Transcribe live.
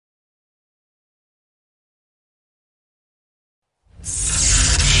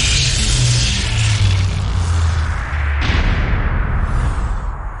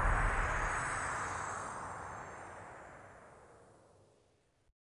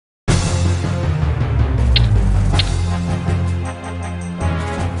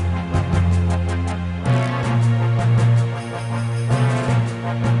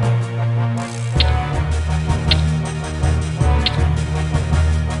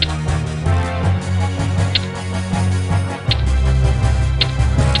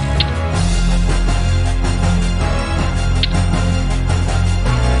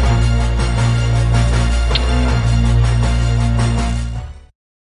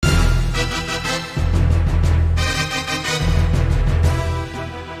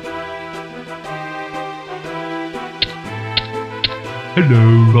Hello,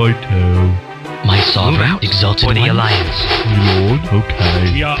 righto. My sovereign, exalted for the alliance. My lord,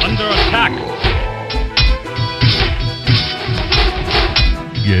 okay. We are under attack.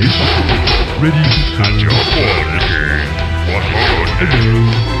 Yes. Ready to serve. Your phone again. What happened? Hello.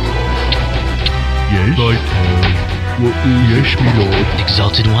 Yes. Righto. What is yes, my lord.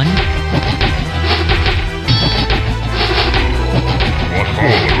 Exalted one. What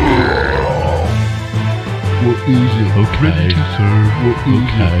happened? What is it? Okay. Ready to serve. What is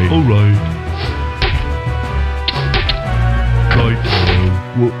it? Alright. Righto.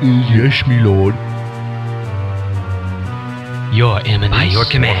 What is yes, my lord. Your eminence. By your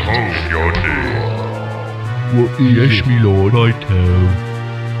command. What's your name? What is yes, my lord. Righto.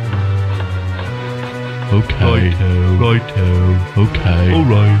 Okay. Righto. Okay.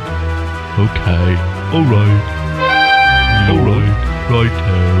 Alright. Okay. Alright. Alright.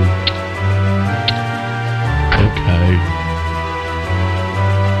 Righto. Okay.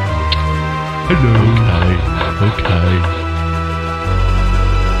 Hello. Okay. Okay.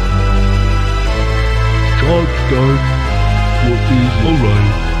 Job's done. What is it?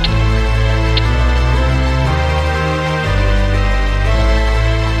 Alright.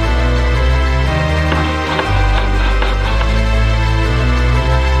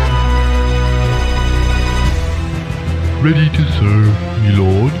 Ready to serve, my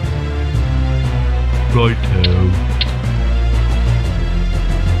lord. Righto.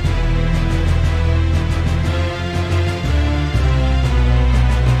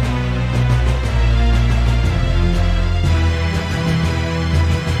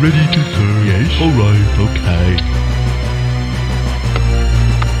 Ready to serve? Yes. Alright, okay.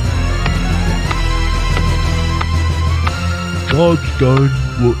 Job's done.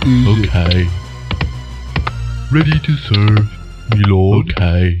 What is it? Okay. Ready to serve, my lord.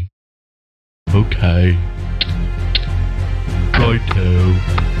 Okay. Okay. Righto.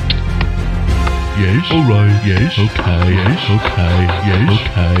 Yes. Alright. Yes. Okay. Yes. Okay. Yes.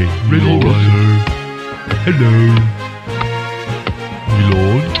 Okay. Ready to serve. Hello. My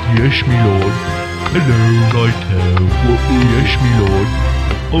lord. Yes, my lord. Hello. Righto. What is yes, my lord.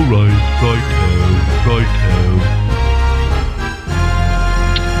 Alright. Righto. Righto.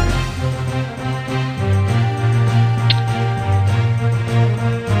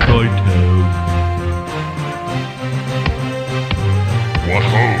 What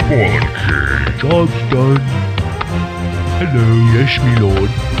ho, fallen king? Job's done. Hello, yes, my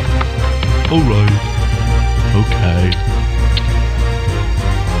lord. Alright. Okay.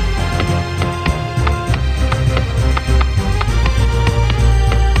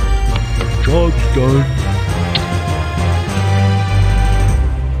 Job's done.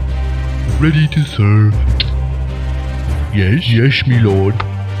 Ready to serve. Yes, yes, my lord.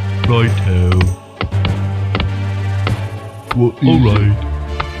 Righto. What is alright.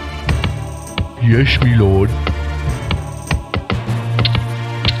 Yes, my lord.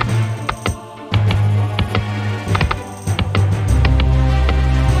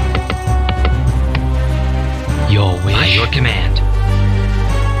 Your wish. By your command.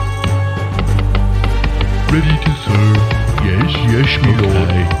 Ready to serve. Yes, yes, my lord.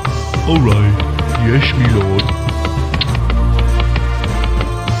 Alright. Yes, my lord.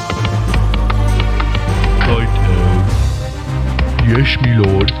 Righto. Yes, my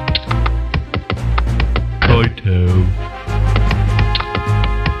lord. Righto.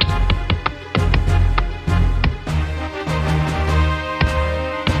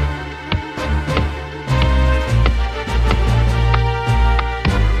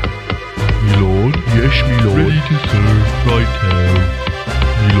 My lord. Yes, my lord. Ready to serve. Righto.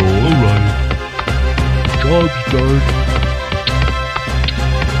 My lord. Alright. Job's done.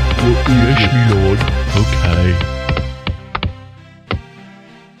 What yes, my lord. Okay.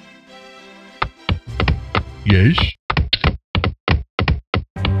 Yes.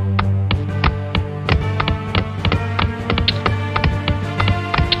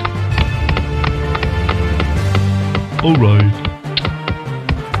 Alright.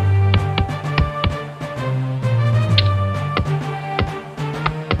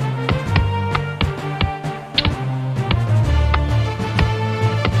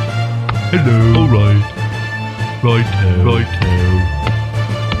 Hello. Alright. Righto. Righto.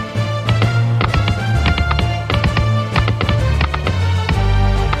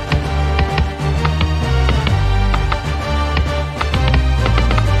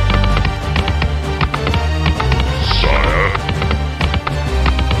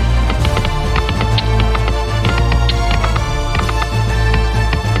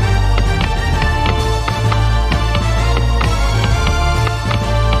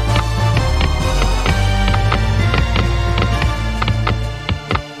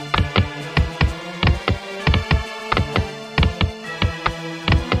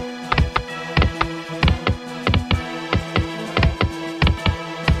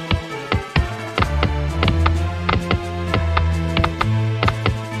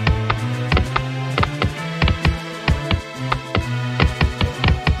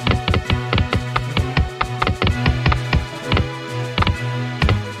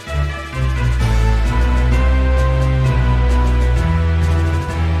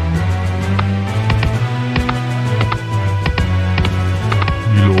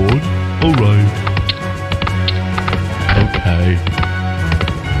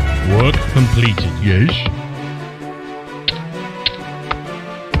 completed. Yes.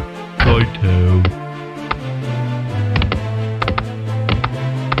 Righto.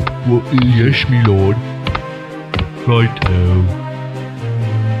 What is yes, me lord. Righto.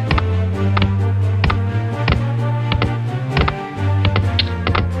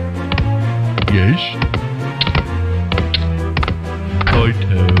 Yes.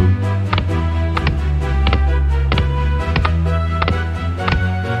 Righto.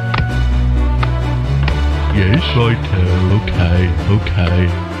 Yes, righto. Okay, okay.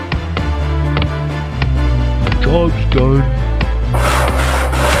 Job's done.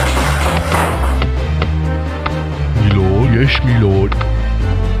 Me lord, yes, me lord.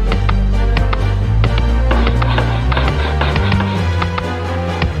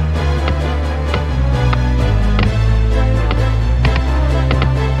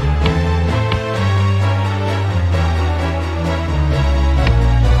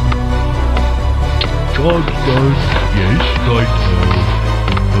 Job's done. Yes, righto.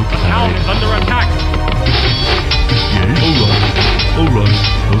 Okay. Town is under attack. Yes. Alright.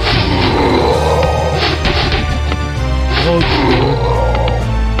 Okay. Job's done.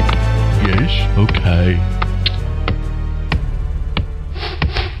 Yes. Okay.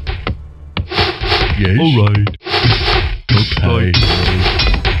 Yes. Alright. Okay.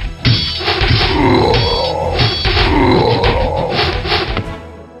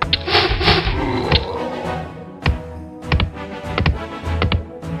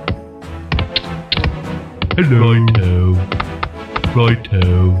 Hello.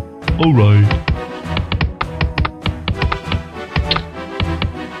 Righto. Alright.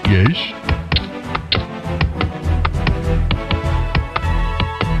 Yes.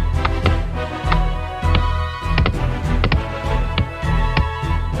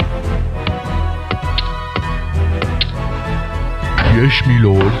 Yes, me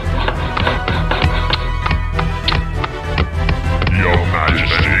lord. Your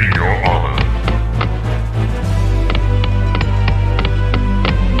Majesty, your honor.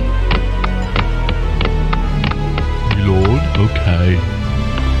 Lord, okay.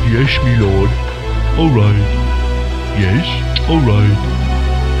 Yes, me lord. Alright. Yes, alright.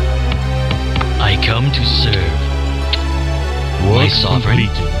 I come to serve. Work My sovereign.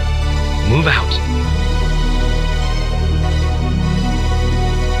 completed. Move out.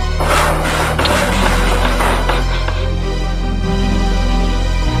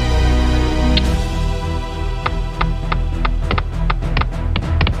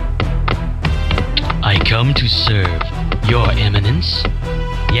 I come to serve. Your Eminence?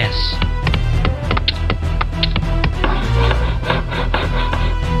 Yes.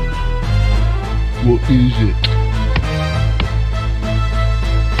 What is it?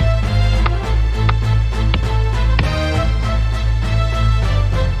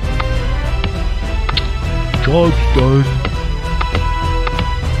 Job's done.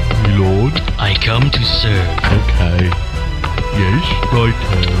 Me lord. I come to serve. Okay. Yes,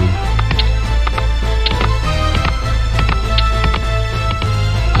 righto.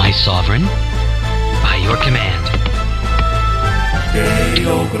 My sovereign? By your command.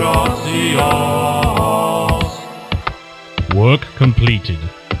 Work completed.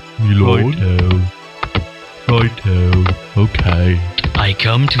 Me lord. Righto. Okay. I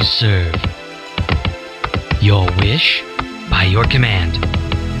come to serve. Your wish? By your command.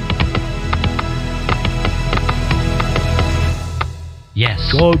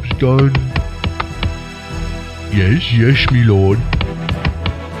 Yes. Job's done. Yes, me lord.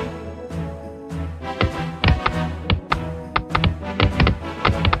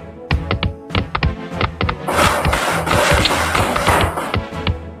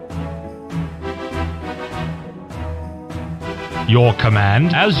 Your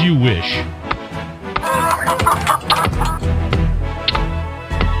command, as you wish.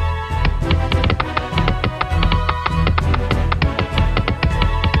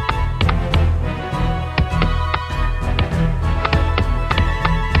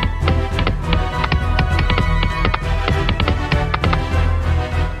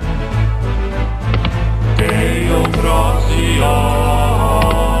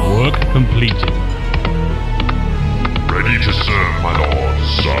 Work completed. Ready to serve, my lord,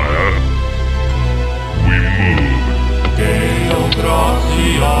 sire. We move.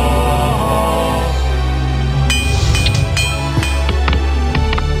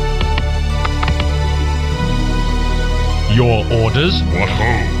 Your orders? What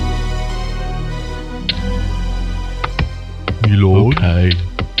ho? Me lord. Okay.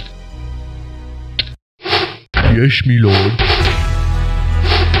 Yes, me lord.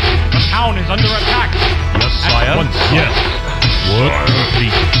 The town is under attack. Yes, At once, Yes. Work sire.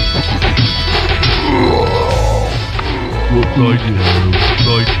 complete. Right now.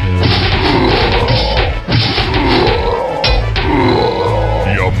 Right now.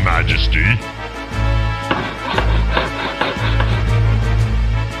 Your Majesty.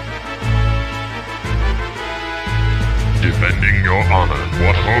 Defending your honor.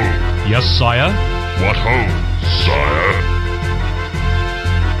 What ho? Yes, sire. What ho, sire?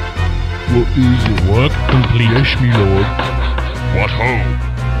 What is it? Work complete. Yes, me lord. What ho?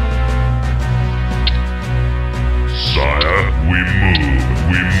 Sire, we move,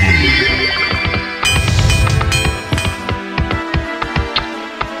 we move.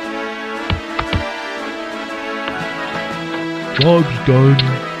 Job's done.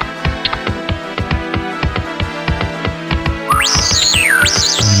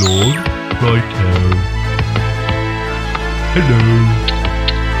 Me lord. Right now. Hello.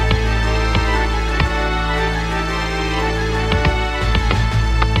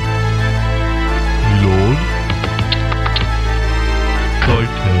 Me lord.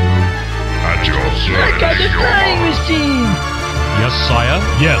 Right now. At your service, Check out the your flying honor. machine! Yes, sire.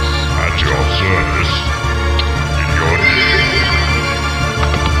 Yes. At your service. In your name.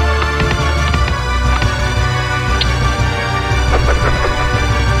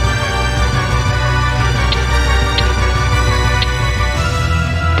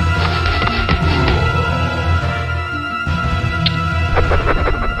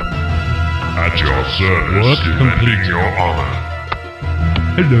 At your service, Work defending complete. your honor.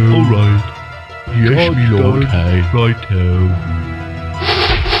 Hello. Alright. Yes, Job's me lord. done. Right now.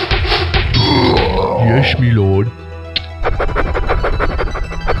 Yes, me lord.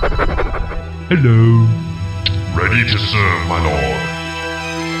 Hello. Ready to serve, my lord.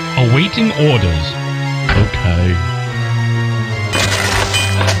 Awaiting orders. Okay.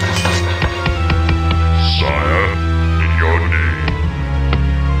 Sire, in your name.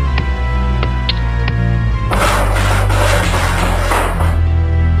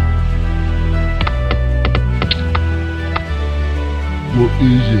 What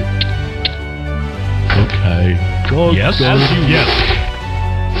is it? Okay. Job's Yes, done. as you yes.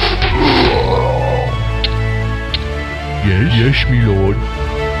 Yes, yes, me lord.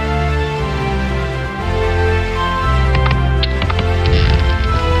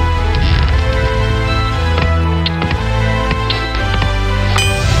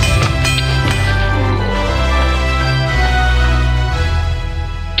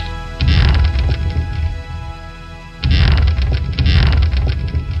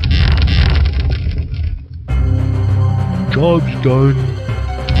 Job's done.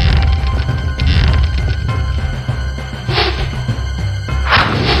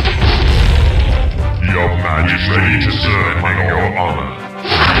 Your Majesty, ready to serve, my lord. Your honor.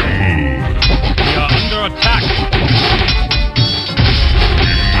 Move. We are under attack.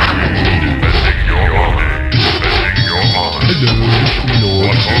 Defending your honor. Defending your honor. Hello, yes, me lord.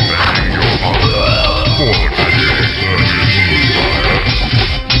 What defending your honor? For the Majesty service, sire.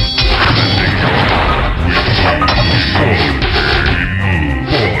 Defending your honor. We move. We move.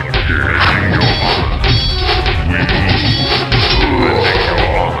 Forward. Defending your honor. We move. Defending your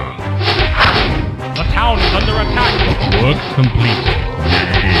honor. The town is under attack. Work complete. We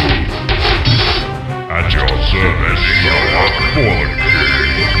move. At your service, your honor. Forward, king.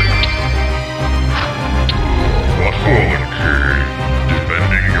 What forward, king?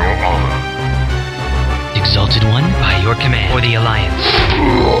 Defending your honor. Exalted One, by your command. For the Alliance.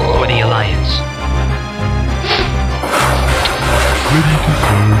 For the Alliance. Ready to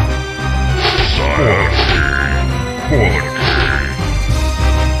serve. Sire, king. Forward, king.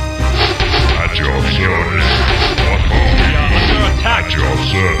 At your service. What We are home? under attack. At your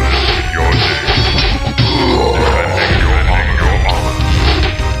service, your name. Defending your honor.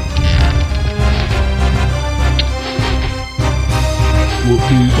 What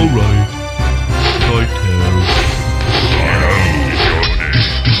is alright? Right now. Sire, your name.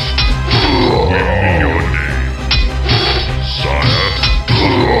 We mean your name. Sire, we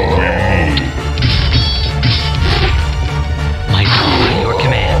move.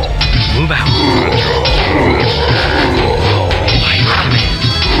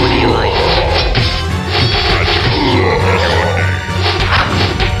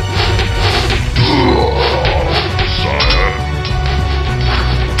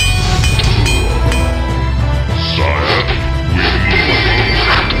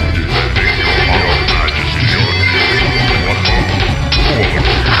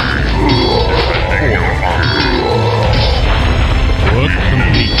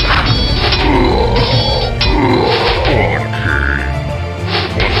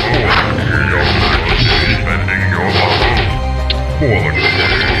 Forward.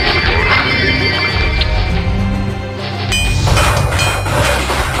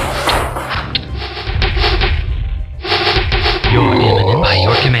 You're imminent by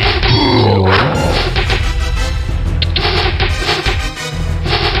your command.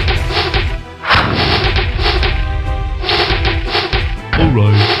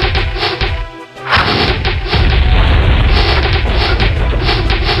 Alright.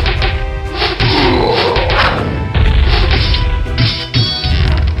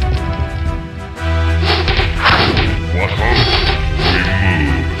 What ho? We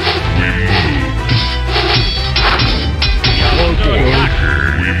move. We move.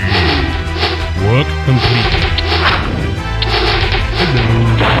 We move. Work complete. Hello.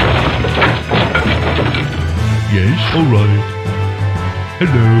 Yes, alright.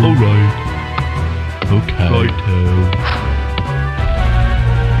 Hello. Alright. Okay. Righto.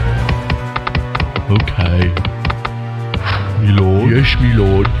 Okay. Me lord? Yes, me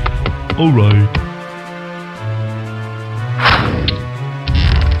lord. Alright.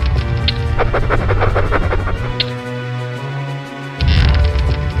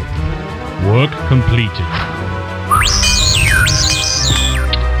 Work completed.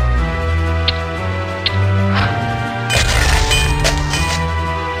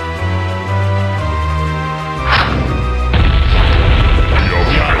 Your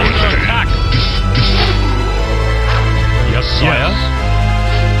majesty. Attack! Yes, sire.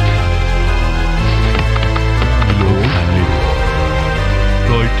 Me lord.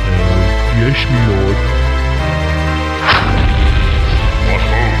 Righto. Yes, me lord. What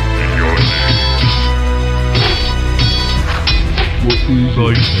ho? In your name. What is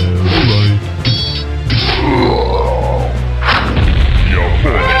righto? Alright. Your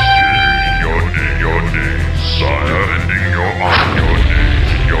majesty. In your name. Sire, and in your honor. Your name.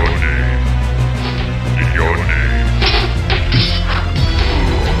 In your name. In your name.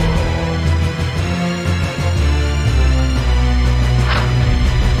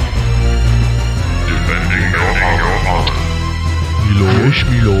 Defending your honor. Me lord. Yes,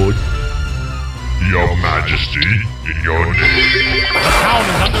 me lord. Your majesty. In your name. The town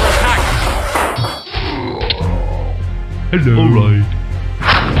is under attack. Hello. Alright.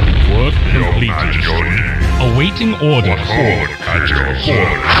 Work Your completed. majesty. Your name. Awaiting orders. Forward at your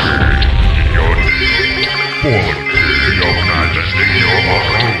forward. In your name. Forward. Your majesty. Your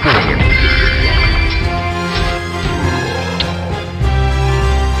honor. Forward.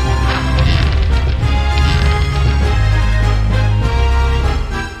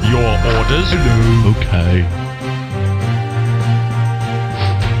 Your orders. Hello. Okay.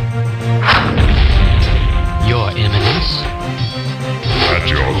 Your eminence. At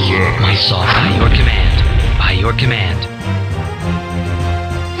your service. My saw by your command. By your command.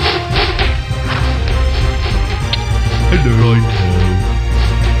 Hello. Righto.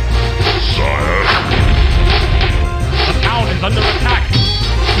 Sire. The town is under attack.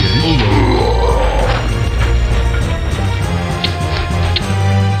 Yes. Alright.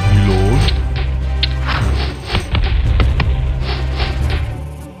 Me lord.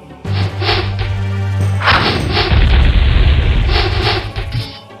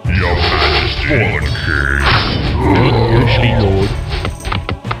 Your majesty. Forward, king. Yes, me lord.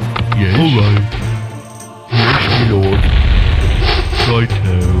 Yes. Alright. Yes, me lord.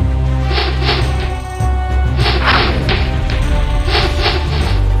 Righto.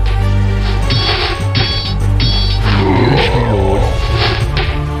 Yes, me lord.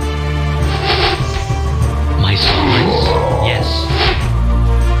 My sovereigns. Yes.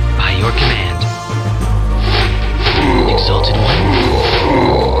 By your command. Exalted one.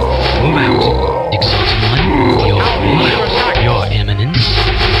 Move out. Exalted one. Your wish. Your eminence.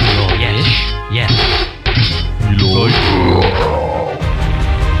 Your wish. Yes. Me lord.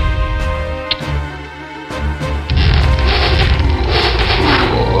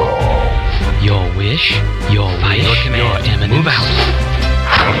 Your wish. Your by your command. Your eminence. Move out.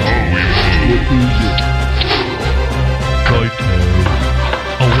 What ho we move. What is it? Righto.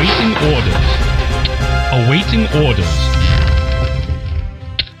 Awaiting orders. Awaiting orders.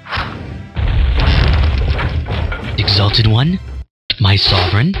 Exalted one. My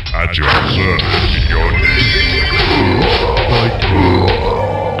sovereign. At your service. In your name. Righto.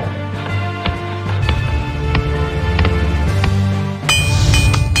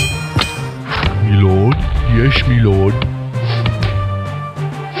 Me lord. Yes, me lord.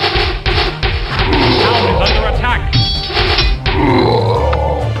 The town is under attack.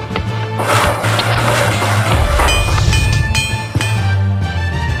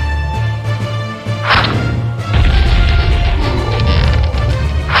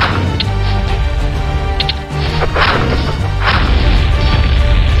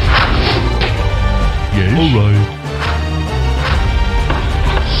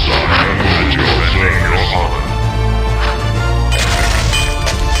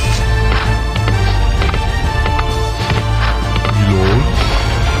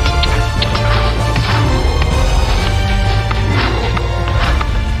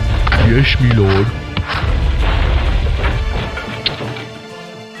 my lord.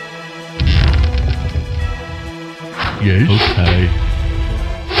 Yes. Okay.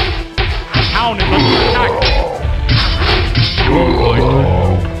 The town is under attack. Right now.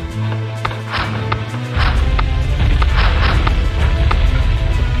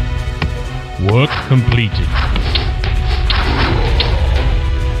 Work completed.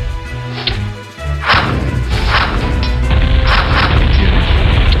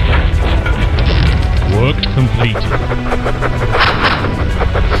 Work completed.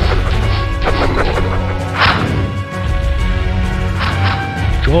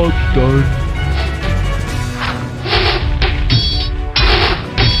 Job's done.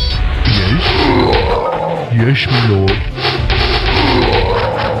 Yes. Yes, my lord.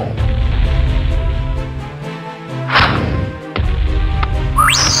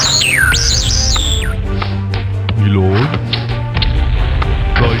 My lord.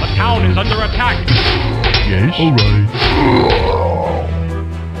 The Right. town is under attack. Yes. All right.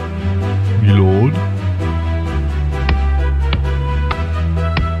 My lord.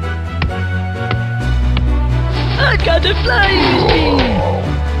 I got a flying machine!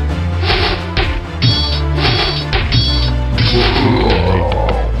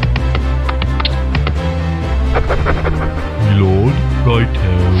 My lord.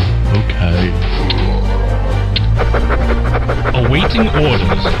 Righto. Okay. Awaiting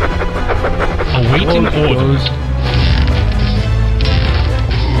orders. Awaiting orders.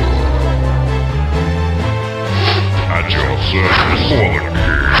 At your service, Fallen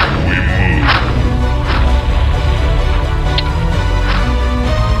King, we move.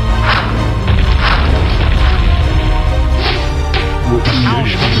 The town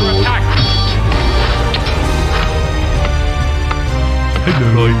is under attack.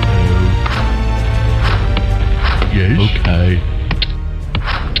 Hello. Righto. Yes. Okay.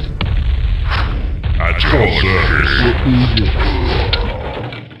 At your service. What is it?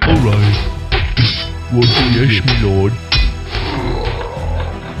 All right. What is yes, my lord?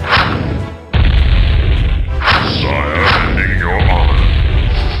 Sire, ending your honor.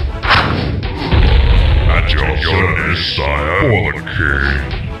 At your service, sire, Fallen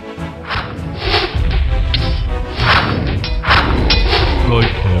King.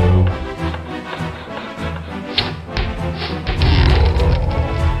 Righto.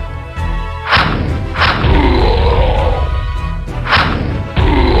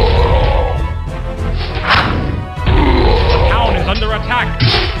 The town is under attack.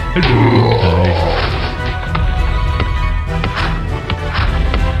 Hello. Okay.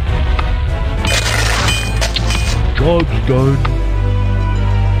 Job's done.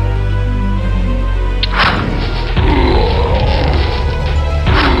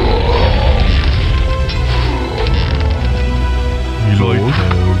 My lord.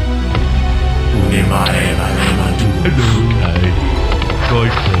 Hello. Okay.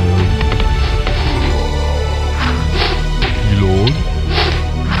 Righto. My lord.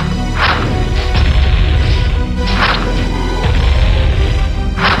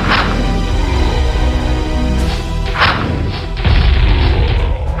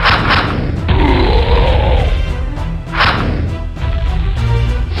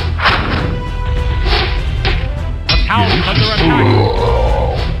 The town is under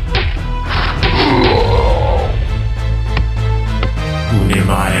attack.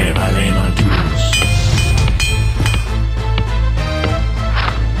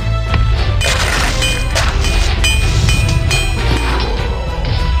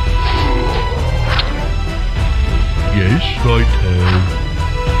 Yes, righto.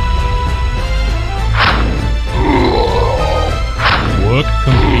 Work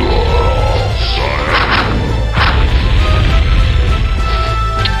complete.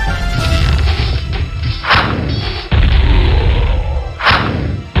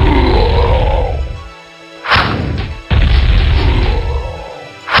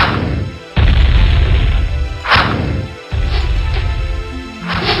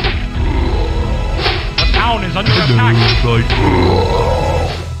 The town is under Hello. attack. Righto.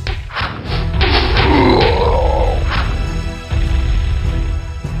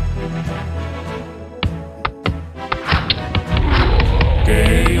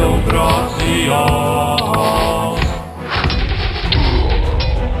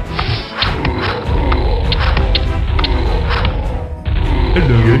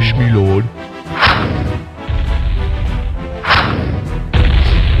 Hello. Yes, my lord.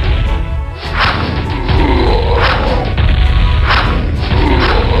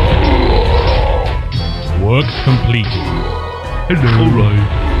 Work completed. Hello. All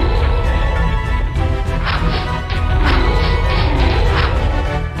right.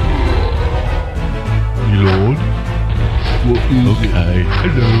 Okay.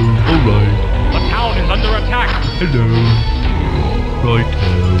 Hello. Alright. The town is under attack. Hello.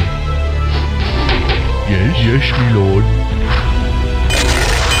 Righto. Yes, yes, my lord.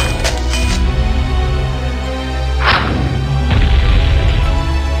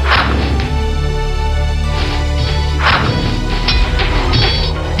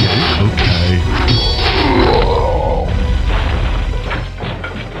 Yes, okay.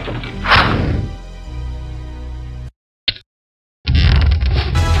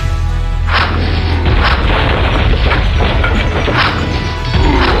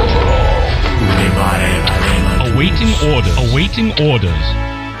 Awaiting orders. Awaiting orders.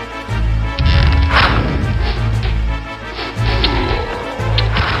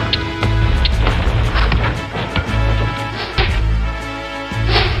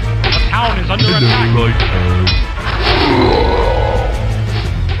 The town is under attack. Righto.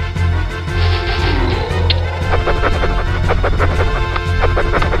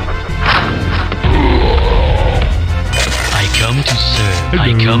 I come to serve. I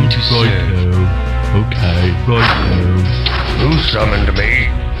Hello, come to serve. righto. Okay, righto. Who summoned me?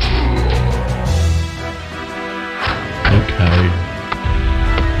 Okay.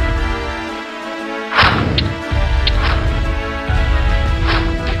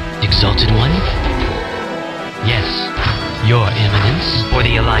 Exalted One? Yes, Your Eminence. For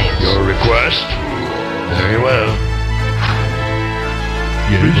the Alliance. Your request? Very well.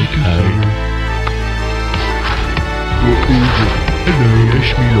 Yes, okay. What is it? Hello, yes,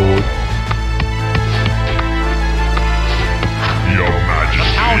 my lord. Your The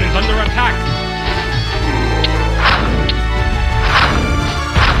Majesty. town is under attack.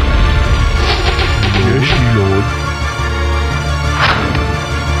 Yes, my lord.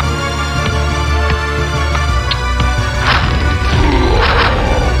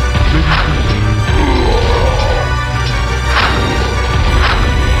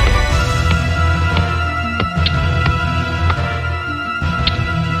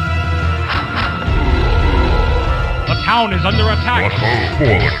 The town is under attack. What ho,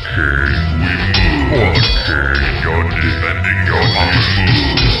 forward, King. We move. Forward, King. You're defending your move.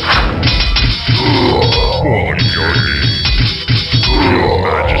 Forward, your knee. Your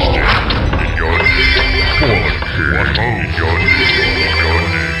Majesty. In your knee. Forward, King. What ho, in your knee. In your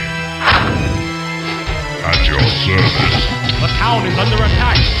knee. At your service. The town is under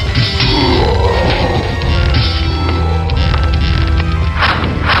attack.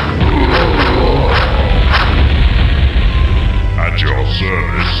 At your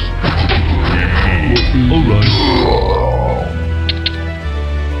service. We move. Alright.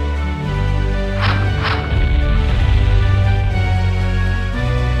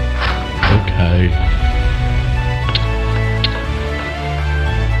 Okay.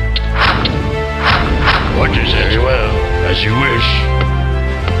 What is very well, as you wish.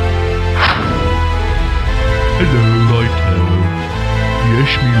 Hello, righto.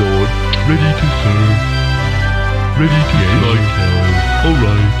 Yes, my lord. Ready to serve. Ready to serve. Righto.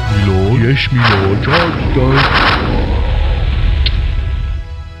 Alright, my lord. Yes, my lord. Charge done.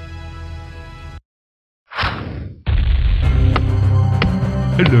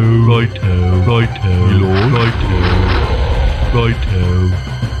 Hello, righto, righto, my lord, righto, righto.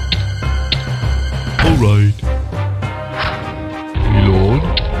 Alright. My lord.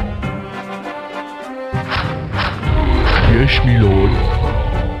 Yes, my lord.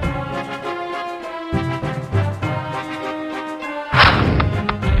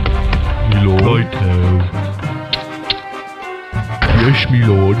 My lord. Righto. Yes, my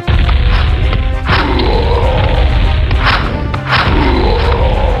lord.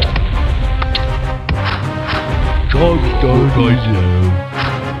 Charge down, righto.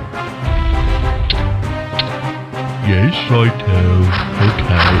 Yes, righto.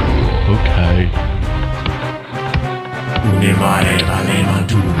 Okay, okay.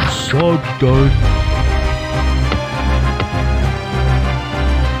 Charge done.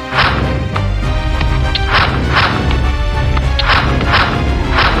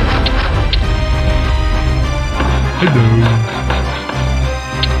 Hello.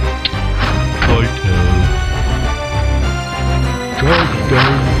 Righto. Charge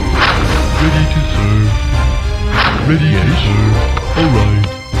down. Ready to serve. Ready to serve. Alright.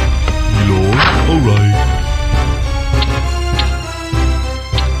 My lord. Alright.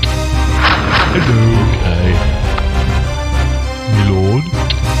 Hello. Okay. My lord.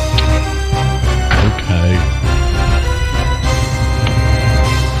 Okay.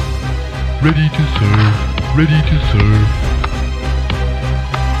 Ready to serve. Ready to serve.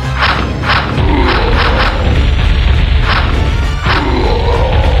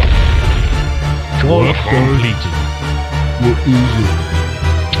 Work completed. What is it?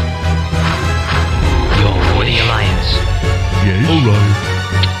 You're for the Alliance. Yes? Alright.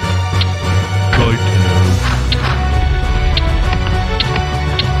 Right now.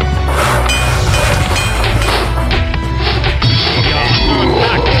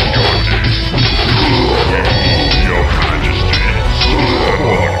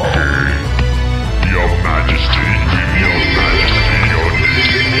 Your Majesty, Your Majesty, Your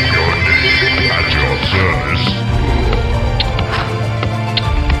Majesty, your name, at your service.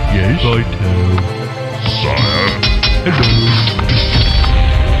 Yes? Right now. Sire, Hello.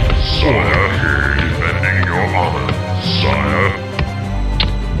 Sire, defending your honor. Sire,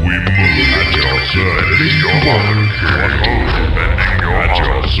 we move at your service. Your honor, defending your at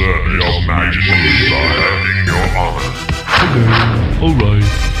your service. Your Majesty, defending your honor. Hello. Alright.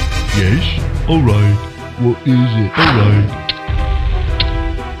 Yes? Alright. What is it? Alright.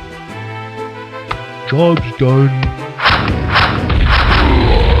 Job's done.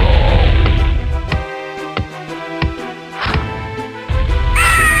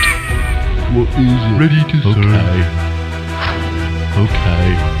 What is it? Ready to serve. Okay.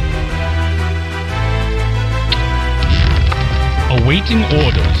 Awaiting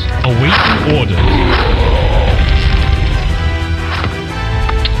orders. Awaiting orders.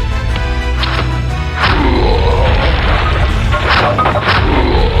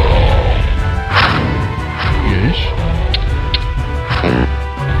 Yes?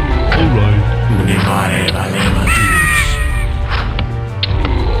 Alright.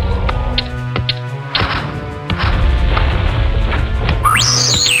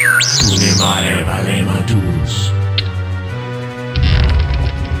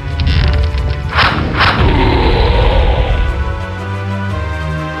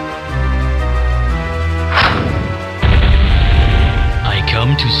 I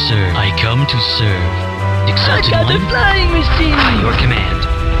come to serve. I come to serve. I Exalted got the One, flying by machine. your command.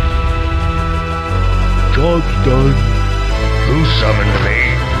 Job's done. Who summoned me?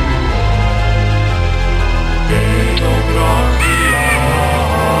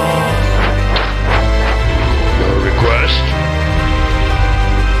 Your request?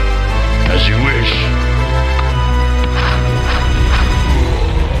 As you wish.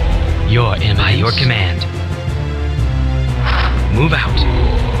 Your Eminence. By your command. Move out.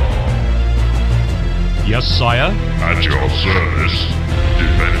 Yes, sire. At your service,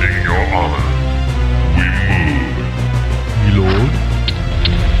 defending your honor. We move. Me lord.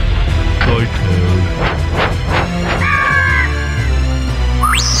 Right now.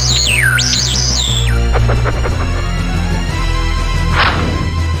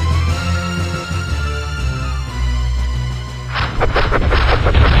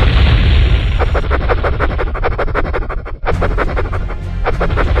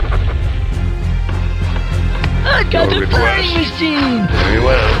 I got Your the request. flying machine. Very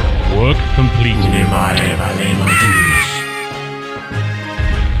well. Work complete.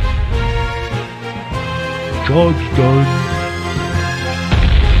 Job's done.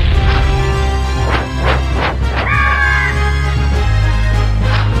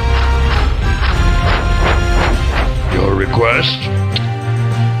 Your request?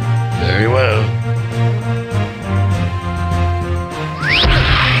 Very well.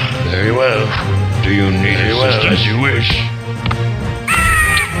 Very well. Do you need assistance? As you wish.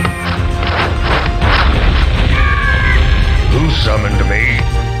 Who summoned me?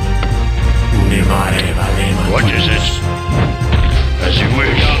 What is it? As you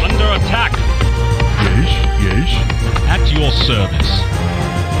wish. We are under attack. Yes? Yes? At your service.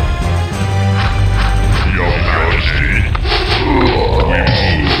 Your Majesty. We move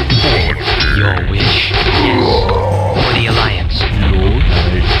forward. Your wish. Yes. For the Alliance. Me lord.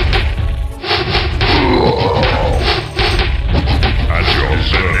 At your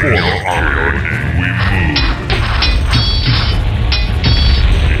service. Your honor. We move.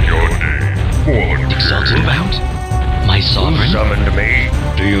 In your name. Forward. Exalted. Move out. My Who sovereign. summoned me?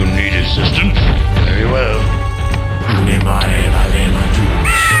 Do you need assistance? Very well.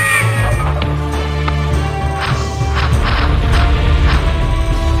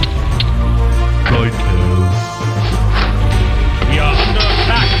 Right now. We are under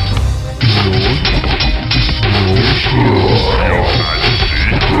attack. Lord. Lord. Your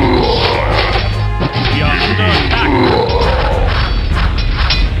Majesty. We are under attack.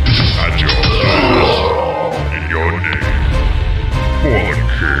 At your service. In your name. Forward,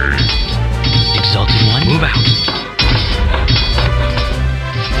 King. Exalted One. Move out.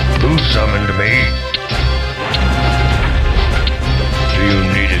 Who summoned me? Do you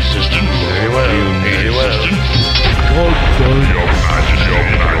need assistance? Very well. Do you need assistance? Job's done. Your Majesty. Your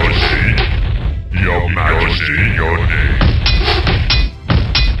Majesty. Your Majesty. Your name.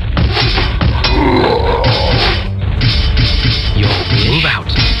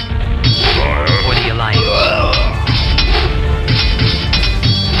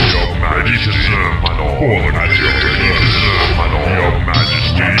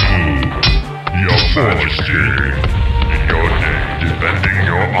 Majesty, in your name, defending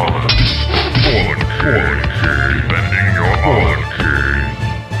your honor. Fallen King, defending your honor. King.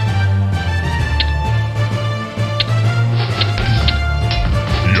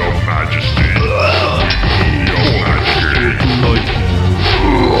 Your Majesty, your Majesty. Right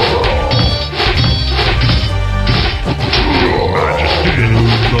Your Majesty,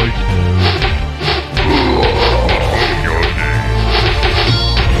 now. Right in your name.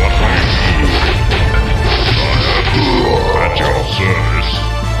 What are you? Sire, at your service.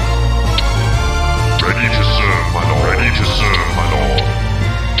 Ready to serve, my lord. Ready to serve, my lord.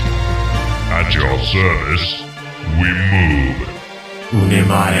 At your service, we move.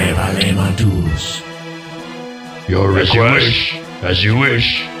 Unemare valemantus. Your request. As you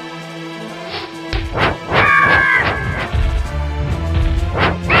wish.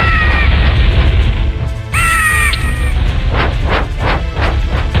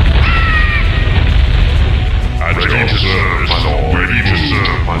 At your service, my lord. Ready to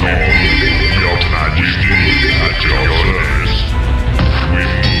serve, my lord. Your Majesty, at your service, we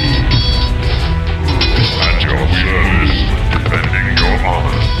move. At your service, defending your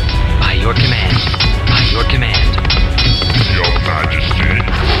honor. By your command. By your command. Your Majesty,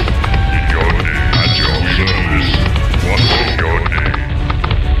 in your name. At your service, what in your name?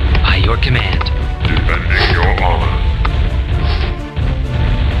 By your command. Defending your honor.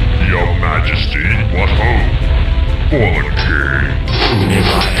 Your Majesty, what ho? Fallen King,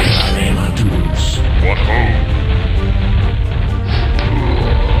 Unemare valemantus. what ho?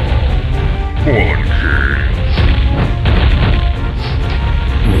 Fallen King,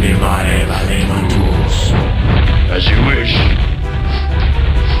 Unemare valemantus. as you wish.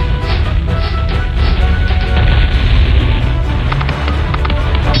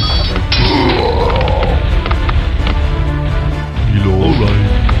 Alright.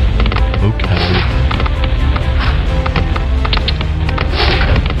 Okay.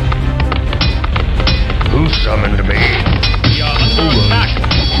 Who summoned me? We are under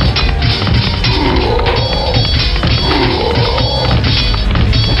attack.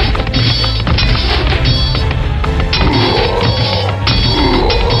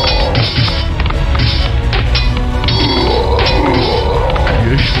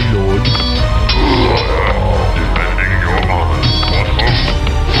 Yes, my lord. Defending your honor. What ho?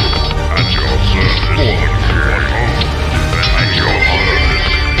 At your service. Fallen King, what ho? Defending your service.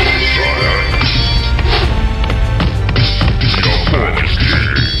 Sire. Your Majesty,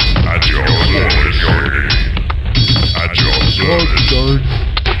 at your service. At your Well service. done.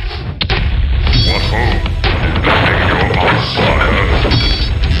 What ho? Defending your honor, sire.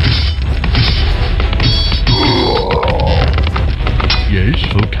 Yes,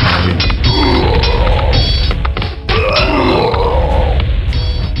 okay.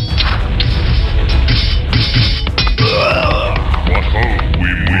 What ho? We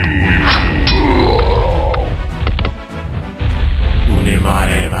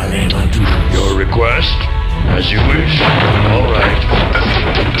Unemare valemantus. Your request? As you wish. All right.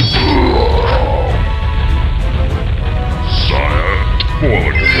 Sire,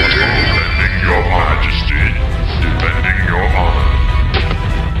 fallen King, defending your Majesty, defending your honor.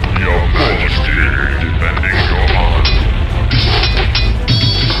 Your Majesty, defending your honor.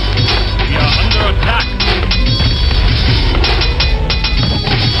 We are under attack.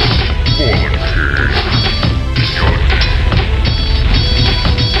 Fallen King, in your name.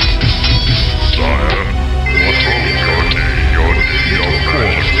 Sire, what ho? Your name, your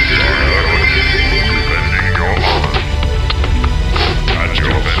Majesty, your name, defending your honor. At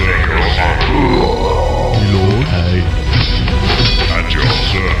your service, My lord. Hey. at your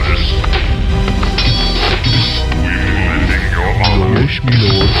service. We defending your honor. Yes, my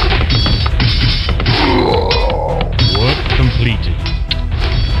lord. Work completed.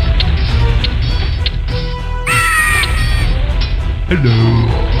 Hello.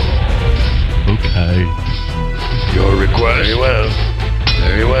 Okay. Your request? Very well.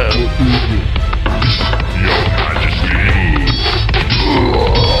 Very well. Your Majesty.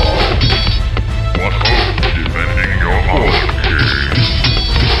 What ho? Defending your honor, King.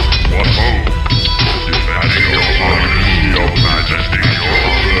 What ho? Defending your honor, your Majesty, your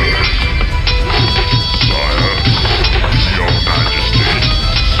service. Sire, your Majesty,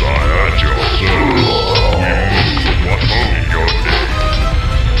 sire, at your service. We move. What ho? Your name.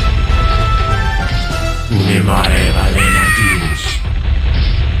 Unemare valemantus.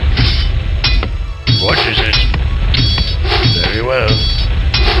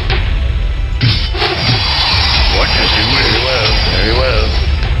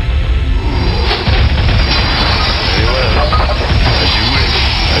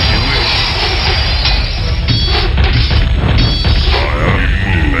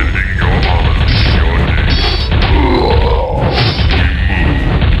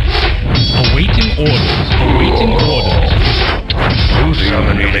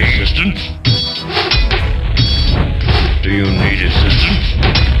 summon me? Assistance? Do you need assistance?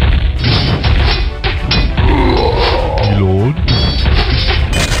 Lord.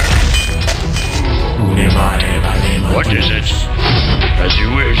 What is it? As you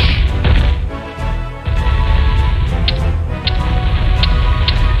wish.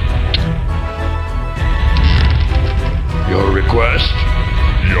 Your request?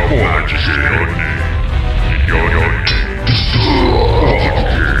 Your Majesty, your name. In your name.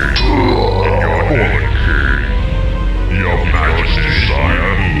 Your Majesty,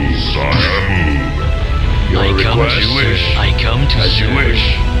 sire, move. Your request? As you wish. I come to As you serve. wish.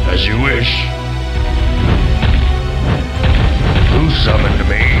 As you wish. Who summoned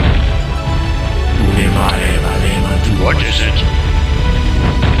me? What is it?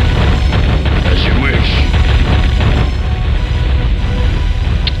 As you wish.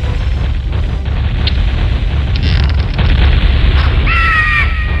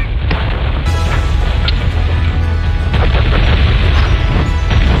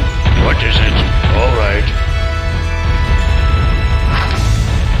 What is it? All right.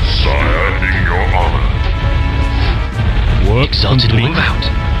 Sire, in your honor. Work Exalted complete. move out.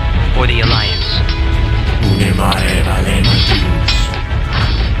 For the Alliance.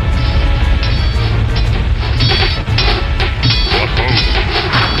 What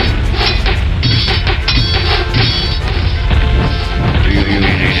move? Do you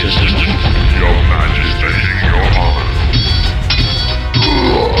need assistance? Your Majesty, in your honor.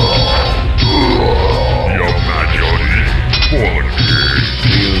 Your Majesty, for the king.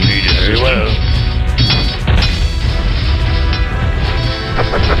 Do you need assistance? Very well.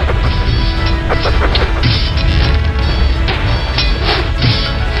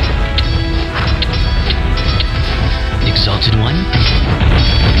 Exalted One.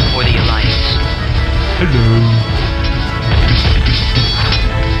 For the Alliance. Hello.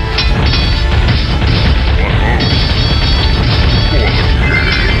 What move? For the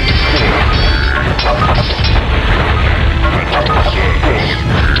king. At your service.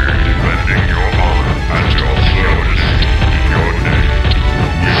 Defending your honor. At your service. In your name.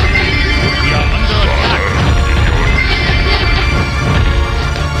 We are under attack. Sire, in your name.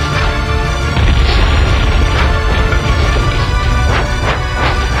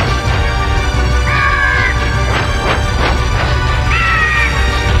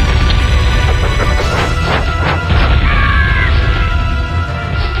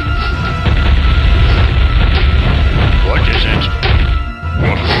 What is it?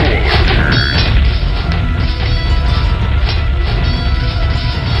 What for the king?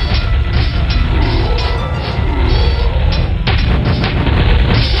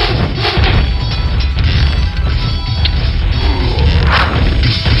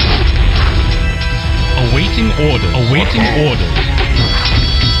 Awaiting orders. Awaiting orders.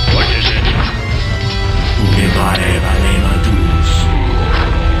 What is it?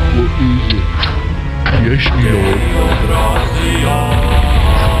 What is it? Yes, Lord.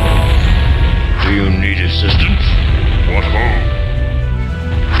 Do you need assistance? What move?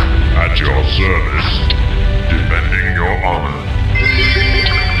 At your service. Defending your honor.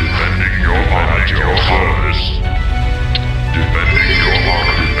 Defending your honor. At your service. Defending your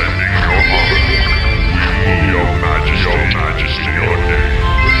honor. Defending your honor. We move your majesty, your name.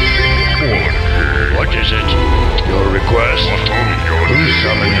 For the king. What is it? Your request? What move? Your Who name.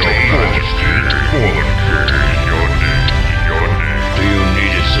 summoned Your me? majesty. For the king. Your name. Your name. Do you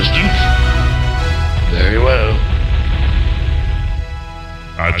need assistance? Very well.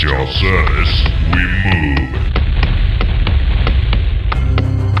 At your service, we move.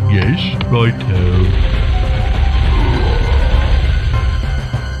 Yes, righto.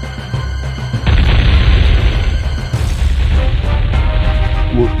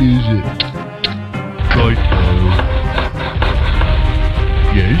 What is it? Righto.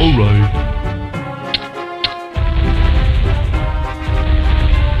 Yes. Alright.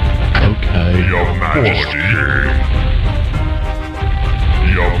 Okay. Your Majesty.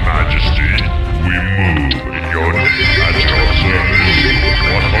 Your Majesty, we move in your name. At your service.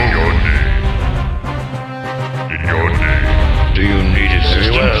 What in your name? In your name. Do you need assistance?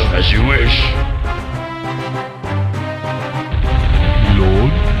 Very well. As you wish.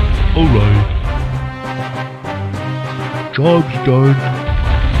 Lord. Alright. Job's done.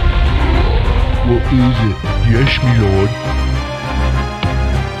 What is it? Yes, me lord.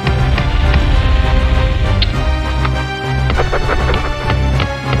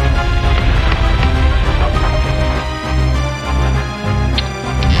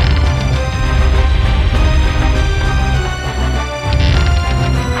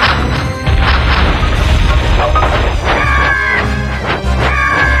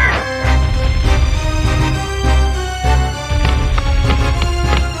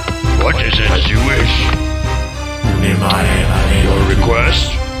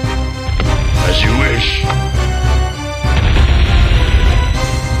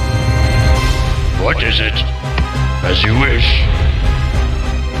 What is it? As you wish.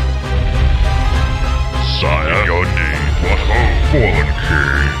 Sire, your name. What ho, fallen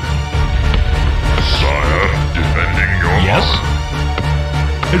king. Sire, defending your Yes? honor.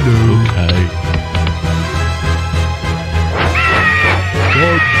 Hello. Okay.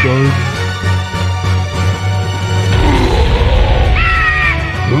 Job done.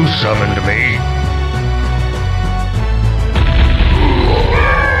 Who summoned me?